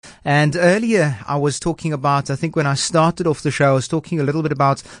And earlier I was talking about, I think when I started off the show, I was talking a little bit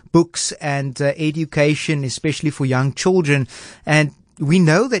about books and education, especially for young children. And we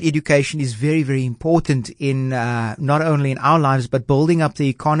know that education is very, very important in not only in our lives, but building up the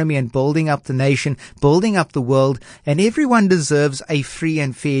economy and building up the nation, building up the world. And everyone deserves a free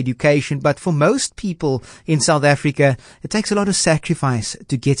and fair education. But for most people in South Africa, it takes a lot of sacrifice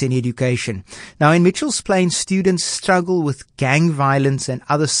to get an education. Now, in Mitchell's Plain, students struggle with gang violence and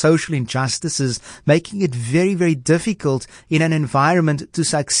other social injustices, making it very, very difficult in an environment to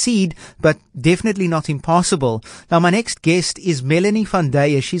succeed, but definitely not impossible. Now, my next guest is Melanie van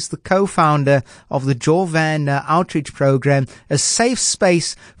Dyer. She's the co-founder of the Jovan Outreach Program, a safe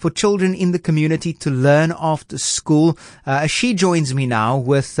space for children in the community to learn after school. She joins me now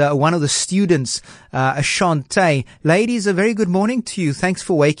with one of the students, Ashante. Ladies, a very good morning to you. Thanks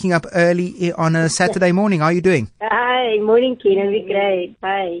for waking up early on a Saturday morning. How are you doing? Hi, morning, Keenan. We're great.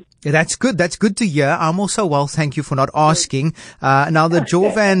 Hi. That's good. That's good to hear. I'm also well. Thank you for not asking. Now, the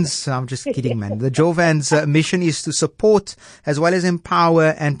Jovan's, I'm just kidding, man. The Jovan's mission is to support as well as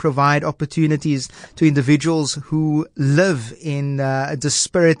empower and provide opportunities to individuals who live in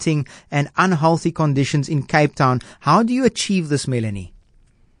dispiriting and unhealthy conditions in Cape Town. How do you achieve this, Melanie?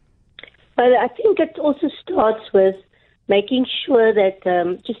 Well, I think it also starts with making sure that,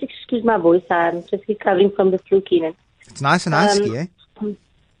 just excuse my voice, I'm just recovering from the flu, Keenan. It's nice and husky, eh?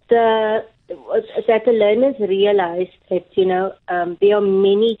 That the learners realize that, there are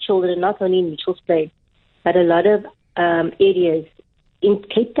many children, not only in Mitchell's Plain, but a lot of areas in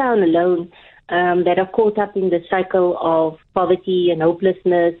Cape Town alone that are caught up in the cycle of poverty and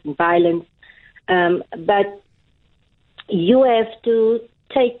hopelessness and violence. But you have to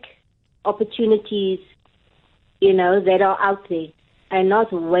take opportunities, that are out there and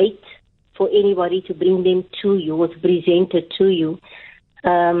not wait for anybody to bring them to you or to present it to you.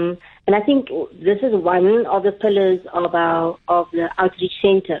 And I think this is one of the pillars of the outreach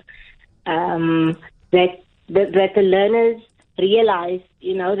center, that the learners realize,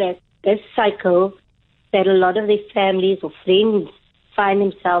 that this cycle that a lot of their families or friends find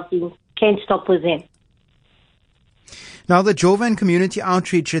themselves in can't stop with them. Now, the Jovan Community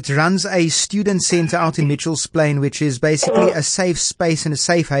Outreach, it runs a student center out in Mitchell's Plain, which is basically a safe space and a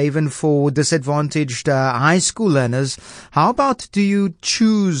safe haven for disadvantaged high school learners. How about do you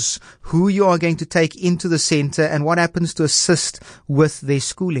choose who you are going to take into the center and what happens to assist with their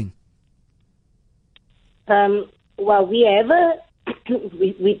schooling? Well, we have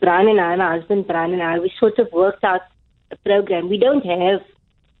Brian and I, my husband Brian and I, we sort of worked out a program. We don't have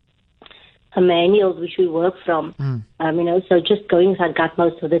a manual which we work from, so just going with our gut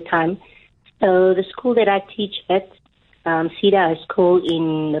most of the time. So the school that I teach at, Cedar High School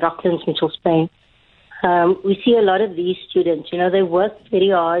in Rocklands, Mitchell's Plain, we see a lot of these students. They work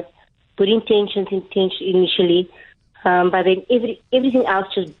very hard, good intentions initially, but then everything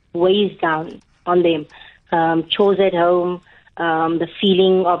else just weighs down on them. Chores at home, the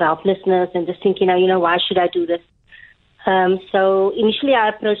feeling of helplessness and just thinking, why should I do this? So initially I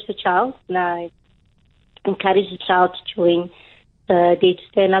approached the child and I encouraged the child to join the Day to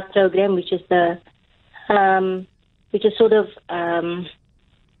Stand Up program, which is program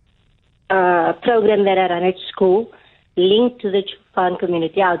that I run at school, linked to the Jovan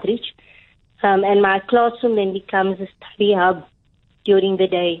Community Outreach. And my classroom then becomes a study hub during the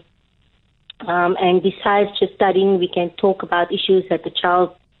day. And besides just studying, we can talk about issues that the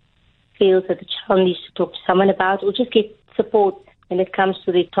child feels that the child needs to talk to someone about, or just get support when it comes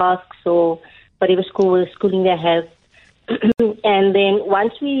to their tasks or whatever schooling they have. And then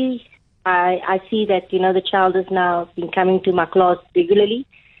once I see that, the child has now been coming to my class regularly,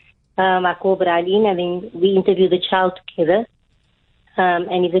 I call Brian and then we interview the child together.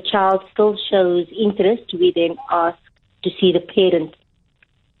 And if the child still shows interest, we then ask to see the parent.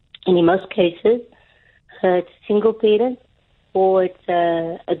 And in most cases, it's a single parent or it's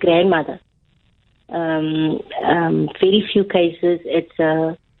a grandmother. Very few cases, it's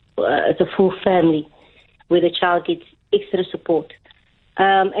a full family where the child gets extra support.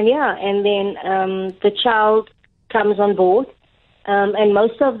 And then the child comes on board, and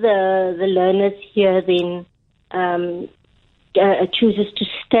most of the learners here then chooses to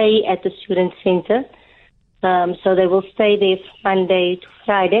stay at the student center. So they will stay there from Monday to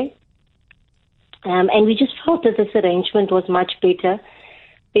Friday. And we just felt that this arrangement was much better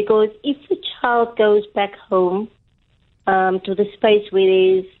because if the child goes back home to the space where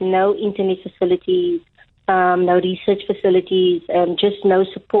there's no internet facilities, no research facilities, just no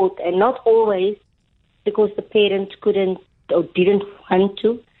support, and not always because the parent couldn't or didn't want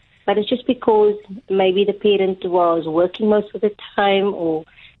to, but it's just because maybe the parent was working most of the time or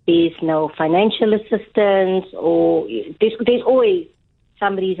there's no financial assistance, or there's always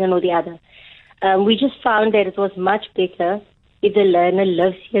some reason or the other. We just found that it was much better if the learner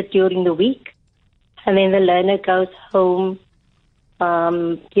lives here during the week, and then the learner goes home,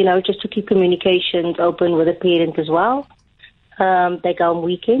 just to keep communications open with the parent as well. They go on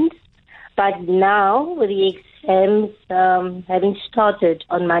weekends. But now, with the exams having started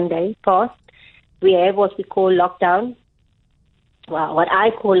on Monday past, we have what we call lockdown. Well, what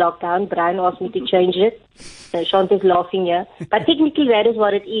I call lockdown. Brian asked me to change it. Shanta's laughing here. But technically, that is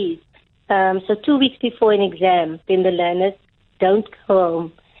what it is. So 2 weeks before an exam, then the learners don't go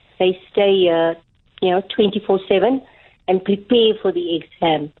home. They stay here, 24/7 and prepare for the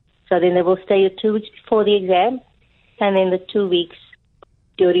exam. So then they will stay here 2 weeks before the exam, and then the 2 weeks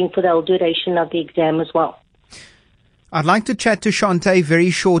for the whole duration of the exam as well. I'd like to chat to Shante very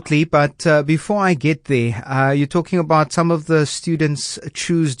shortly, but before I get there, you're talking about some of the students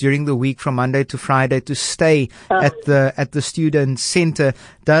choose during the week from Monday to Friday to stay at the student center.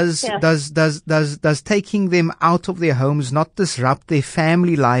 Does taking them out of their homes not disrupt their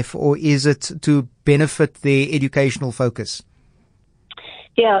family life, or is it to benefit their educational focus?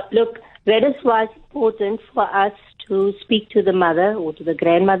 Yeah, look, that is why it's important for us to speak to the mother or to the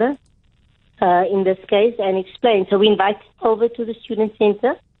grandmother in this case and explain. So we invite them over to the student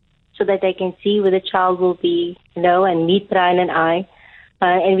center so that they can see where the child will be, and meet Brian and I,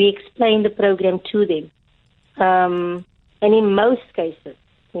 and we explain the program to them. And in most cases,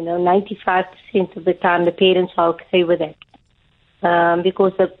 95% of the time, the parents are okay with that,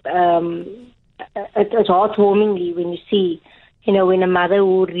 because it's heartwarming when you see, when a mother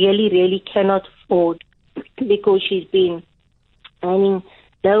who really, really cannot afford, because she's been earning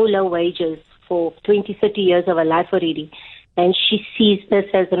low wages for 20, 30 years of her life already, and she sees this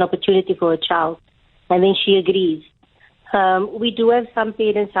as an opportunity for her child, and then she agrees. We do have some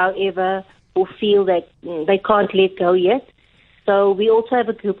parents, however, who feel that they can't let go yet. So we also have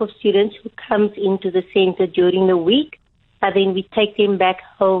a group of students who comes into the center during the week, and then we take them back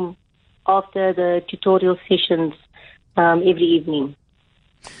home after the tutorial sessions every evening.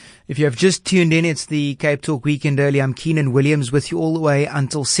 If you have just tuned in, it's the Cape Talk Weekend Early. I'm Keenan Williams with you all the way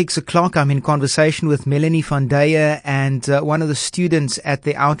until 6 o'clock. I'm in conversation with Melanie van Deyer and one of the students at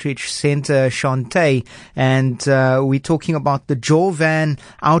the Outreach Center, Shante. And we're talking about the Jovan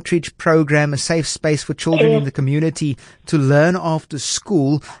Outreach Program, a safe space for children in the community to learn after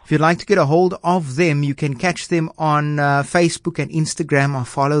school. If you'd like to get a hold of them, you can catch them on Facebook and Instagram, or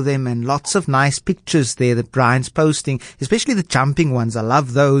follow them, and lots of nice pictures there that Brian's posting, especially the jumping ones. I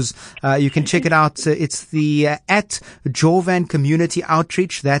love those. You can check it out. It's the at Jovan Community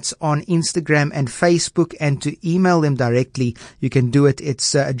Outreach. That's on Instagram and Facebook. And to email them directly, you can do it.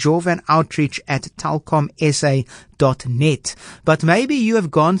 It's jovanoutreach@talcomsa.net. But maybe you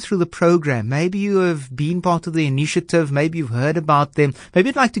have gone through the program. Maybe you have been part of the initiative. Maybe you've heard about them. Maybe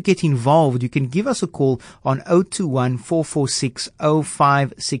you'd like to get involved. You can give us a call on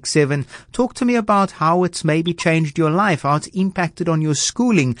 021-446-0567. Talk to me about how it's maybe changed your life, how it's impacted on your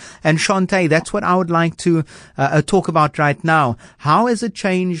schooling. And Shante, that's what I would like to talk about right now. How has it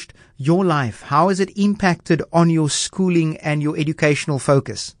changed your life? How has it impacted on your schooling and your educational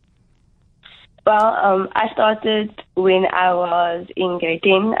focus? Well, I started when I was in grade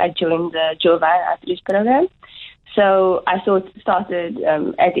 10. I joined the Jovan Outreach Program. So I started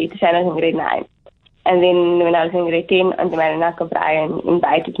at the Etisanas in grade 9. And then when I was in grade 10, Auntie Marinaka Brian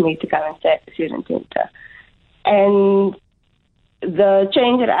invited me to come and stay at the student center. And the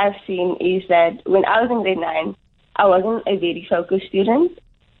change that I've seen is that when I was in grade 9, I wasn't a very focused student.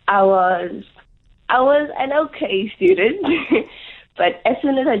 I was an okay student. But as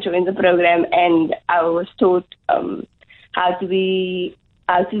soon as I joined the program and I was taught how to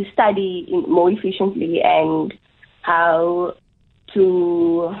study more efficiently and how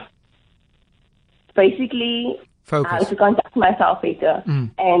to basically focus, how to conduct myself better.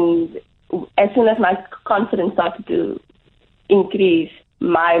 And as soon as my confidence started to increase,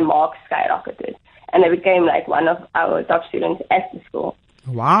 my marks skyrocketed, and I became like one of our top students at the school.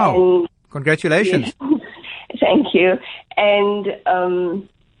 Wow! And congratulations! Yes. Thank you. And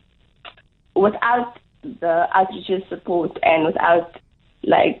without the outreach's support and without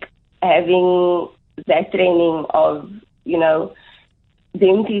having that training of,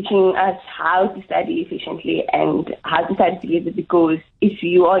 them teaching us how to study efficiently and how to study together, because if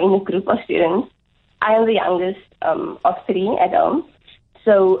you are in a group of students, I am the youngest of 3 at home,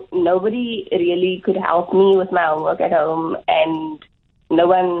 so nobody really could help me with my homework at home, and no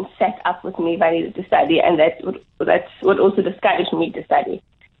one sat up with me if I needed to study, and that's what also discouraged me to study.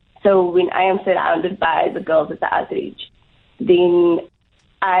 So when I am surrounded by the girls at the outreach, then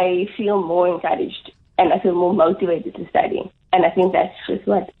I feel more encouraged and I feel more motivated to study. And I think that's just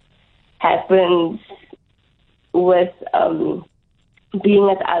what happens with being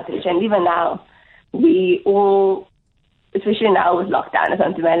at the outreach. And even now, we all, especially now with lockdown, as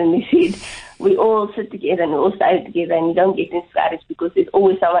Auntie Melanie said, we all sit together and we all study together, and you don't get discouraged because there's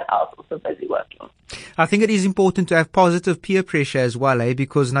always someone else also busy working. I think it is important to have positive peer pressure as well,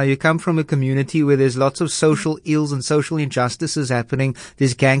 because now you come from a community where there's lots of social ills and social injustices happening.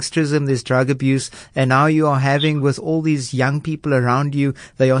 There's gangsterism, there's drug abuse, and now you are having with all these young people around you,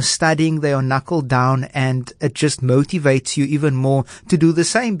 they are studying, they are knuckled down, and it just motivates you even more to do the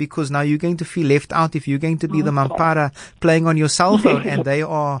same, because now you're going to feel left out if you're going to be the mampara playing on your cell phone and they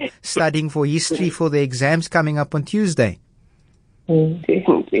are studying for history for the exams coming up on Tuesday.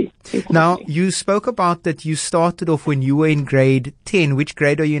 Definitely. Now, you spoke about that you started off when you were in grade 10. Which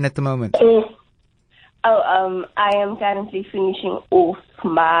grade are you in at the moment? I am currently finishing off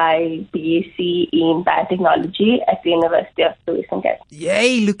my BSc in biotechnology at the University of the Western Cape.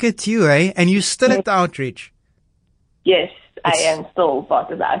 Yay, look at you, eh? And you're still at the outreach? Yes, I am still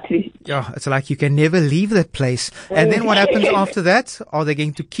part of the outreach. Yeah, it's like you can never leave that place. And then what happens after that? Are they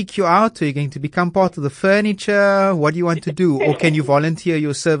going to kick you out? Are you going to become part of the furniture? What do you want to do? Or can you volunteer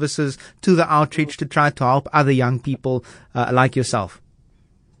your services to the outreach to try to help other young people like yourself?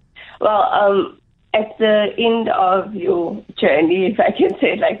 Well, at the end of your journey, if I can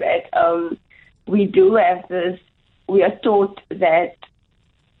say it like that, we do have this, we are taught that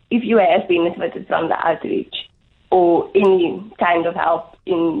if you have benefited from the outreach or any kind of help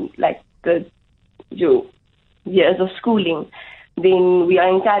in like your years of schooling, then we are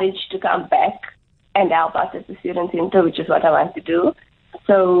encouraged to come back and help us at the student center, which is what I want to do.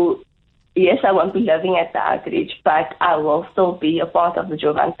 So yes, I won't be living at the outreach, but I will still be a part of the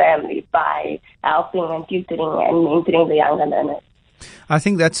Jovan family by helping and tutoring and mentoring the younger learners. I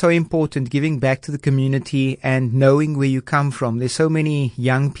think that's so important, giving back to the community and knowing where you come from. There's so many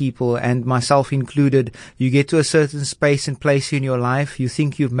young people, and myself included, you get to a certain space and place in your life, you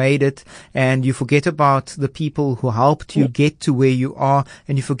think you've made it, and you forget about the people who helped you get to where you are,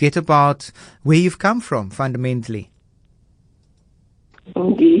 and you forget about where you've come from, fundamentally.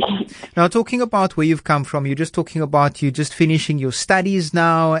 Indeed. Now, talking about where you've come from, you're just talking about you just finishing your studies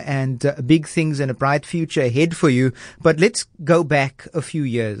now and big things and a bright future ahead for you. But let's go back a few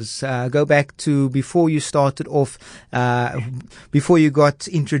years. Go back to before you started off, before you got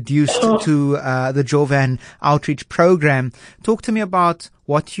introduced to the Jovan Outreach Program. Talk to me about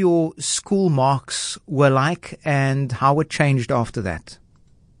what your school marks were like and how it changed after that.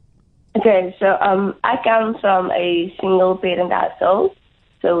 Okay, so I come from a single parent household.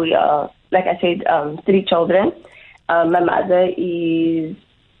 So we are, like I said, 3 children. My mother is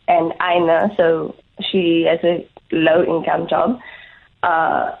an Aina, so she has a low income job.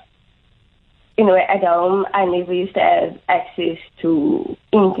 At home, I never used to have access to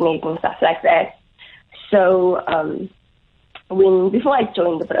internet and stuff like that. So before I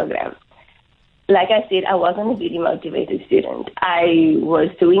joined the program, like I said, I wasn't a very motivated student. I was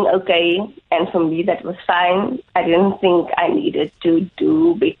doing okay, and for me that was fine. I didn't think I needed to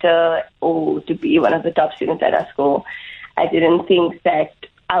do better or to be one of the top students at our school. I didn't think that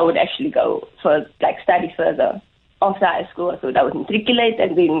I would actually go for study further after high school. I thought I would matriculate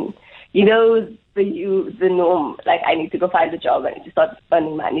and then, the norm, like I need to go find a job, I need to start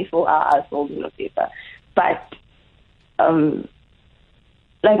earning money for our household and whatever. But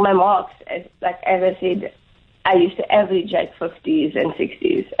my marks, as I said, I used to average 50s and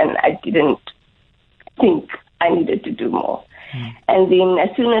 60s, and I didn't think I needed to do more. And then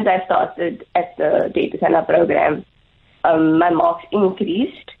as soon as I started at the data center program, my marks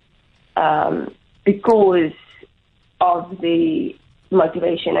increased because of the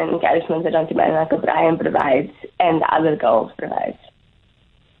motivation and encouragement that Auntie Melanie Brian provides and the other girls provides.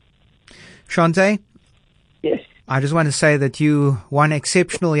 Shante? Yes. I just want to say that you one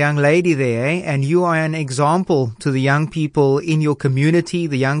exceptional young lady there, eh? And you are an example to the young people in your community,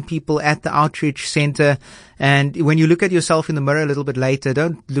 the young people at the outreach center. And when you look at yourself in the mirror a little bit later,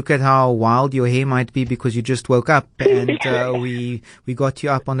 don't look at how wild your hair might be because you just woke up and we got you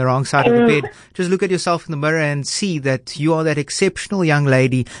up on the wrong side of the bed. Just look at yourself in the mirror and see that you are that exceptional young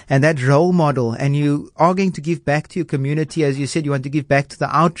lady and that role model, and you are going to give back to your community. As you said, you want to give back to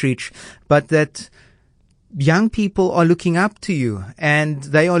the outreach, but that young people are looking up to you and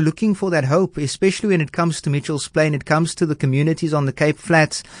they are looking for that hope, especially when it comes to Mitchell's Plain, it comes to the communities on the Cape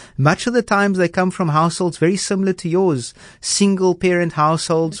Flats. Much of the times they come from households very similar to yours, single parent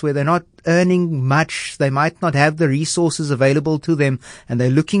households where they're not earning much. They might not have the resources available to them and they're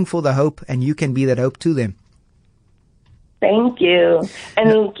looking for the hope, and you can be that hope to them. Thank you.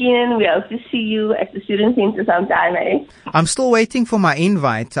 And Keenan, we hope to see you at the Student Center sometime, eh? I'm still waiting for my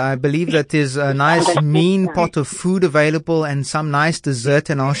invite. I believe that there's a nice mean pot of food available and some nice dessert,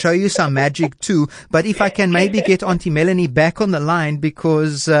 and I'll show you some magic too. But if I can maybe get Auntie Melanie back on the line,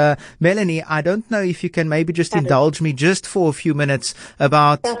 because Melanie, I don't know if you can maybe just indulge me just for a few minutes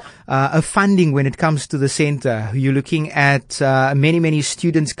about funding when it comes to the center. You're looking at many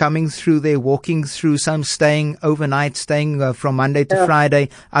students coming through there, walking through, some staying overnight, staying from Monday to Friday,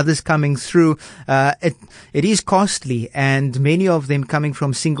 others coming through. It is costly, and many of them coming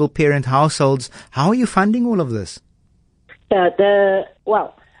from single parent households. How are you funding all of this?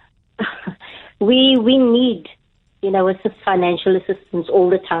 We need, financial assistance all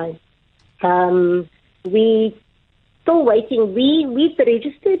the time. We still waiting. We've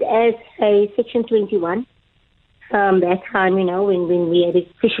registered as a Section 21. That time, when we had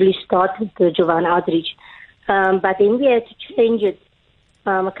officially started the Jovan outreach. But then we had to change it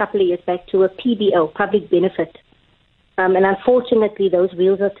a couple of years back to a PBL, public benefit. And unfortunately, those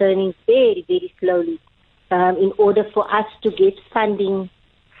wheels are turning very, very slowly in order for us to get funding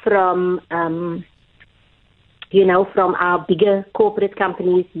from, from our bigger corporate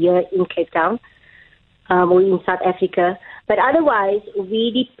companies here in Cape Town or in South Africa. But otherwise,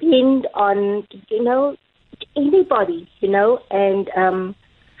 we depend on, anybody, and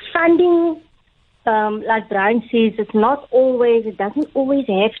funding. Like Brian says, it doesn't always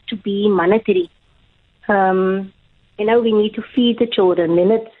have to be monetary. We need to feed the children.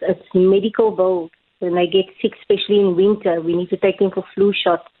 Then it's medical bills. When they get sick, especially in winter, we need to take them for flu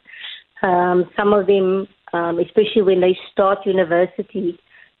shots. Some of them, especially when they start university,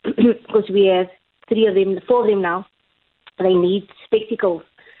 because we have 4 of them now, they need spectacles.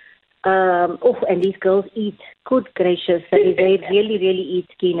 And these girls eat. Good gracious, they really, really eat,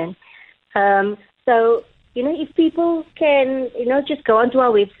 Keenan. So, if people can, just go onto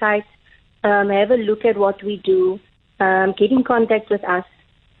our website, have a look at what we do, get in contact with us.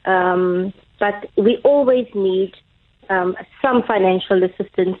 But we always need some financial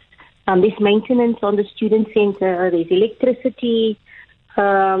assistance. There's maintenance on the student center, there's electricity,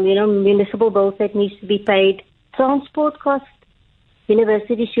 municipal bills that needs to be paid, transport costs.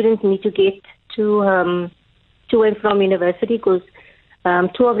 University students need to get to and from university because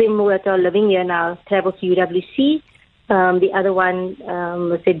 2 of them that are living here now travel to UWC. The other one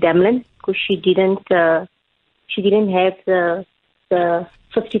was at Damlin because she didn't have the 50%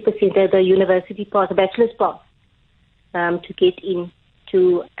 of the university pass, the bachelor's pass, to get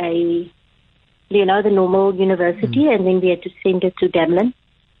into the normal university, and then we had to send it to Damlin.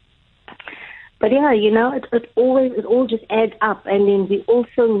 But it all just adds up, and then we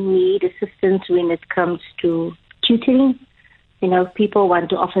also need assistance when it comes to tutoring. People want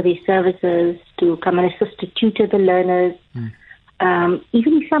to offer their services to come and assist to tutor the learners.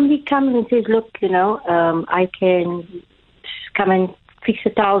 Even if somebody comes and says, look, I can come and fix the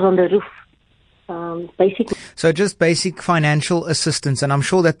tiles on the roof. Basically. So just basic financial assistance, and I'm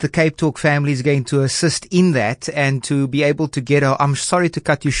sure that the Cape Talk family is going to assist in that, and to be able to get I'm sorry to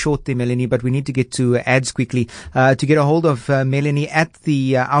cut you short there, Melanie, but we need to get to ads quickly. To get a hold of Melanie at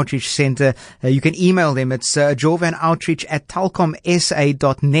the Outreach Center, you can email them. It's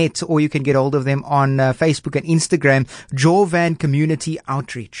jovanoutreach@talcomsa.net, or you can get a hold of them on Facebook and Instagram, Jovan Community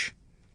Outreach.